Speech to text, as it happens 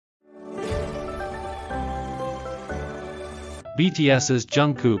BTS's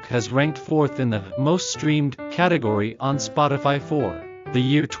Jungkook has ranked 4th in the most streamed category on Spotify for the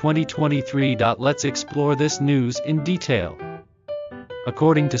year 2023. Let's explore this news in detail.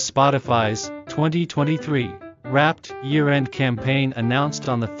 According to Spotify's 2023 Wrapped year-end campaign announced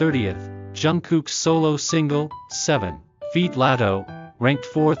on the 30th, Jungkook's solo single, 7 Feet Latto, ranked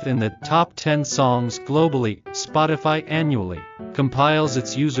 4th in the top 10 songs globally. Spotify annually compiles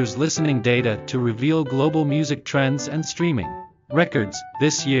its users' listening data to reveal global music trends and streaming records.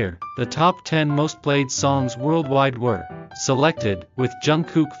 This year, the top 10 most played songs worldwide were selected, with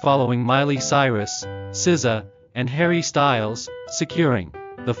Jungkook following Miley Cyrus, SZA, and Harry Styles, securing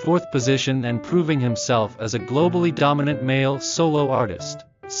the 4th position and proving himself as a globally dominant male solo artist.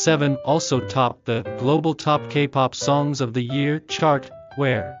 7 also topped the global top K-pop songs of the year chart,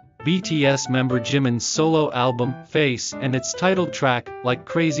 where BTS member Jimin's solo album Face and its title track Like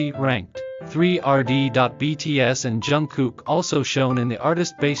Crazy ranked 3. BTS and Jungkook also shown in the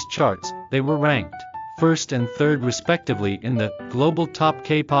artist-based charts. They were ranked 1st and 3rd respectively in the global top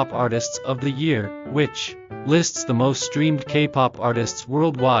K-pop artists of the year, which lists the most streamed K-pop artists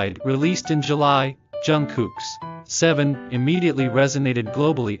worldwide. Released in July, Jungkook's 7 immediately resonated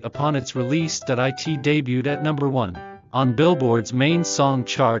globally upon its release. It debuted at number 1 on Billboard's main song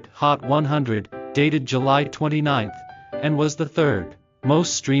chart Hot 100, dated July 29th, and was the 3rd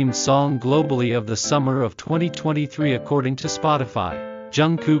most streamed song globally of the summer of 2023 according to Spotify.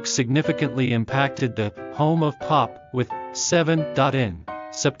 Jungkook significantly impacted the home of pop with 7. In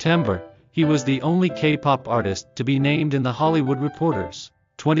September, he was the only K-pop artist to be named in the Hollywood Reporter's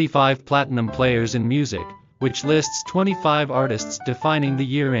 25 Platinum Players in Music, which lists 25 artists defining the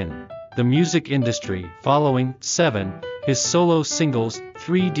year in the music industry. Following 7, his solo singles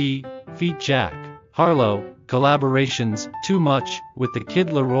 3D, Feet Jack, Harlow, collaborations Too Much with the Kid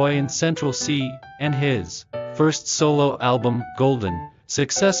Laroi and Central C, and his first solo album Golden,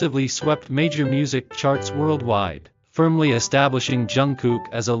 successively swept major music charts worldwide, firmly establishing Jungkook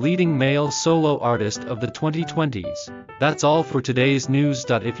as a leading male solo artist of the 2020s. That's all for today's news.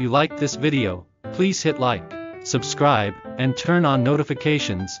 If you liked this video, please hit like, subscribe, and turn on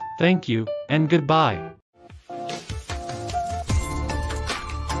notifications. Thank you, and goodbye.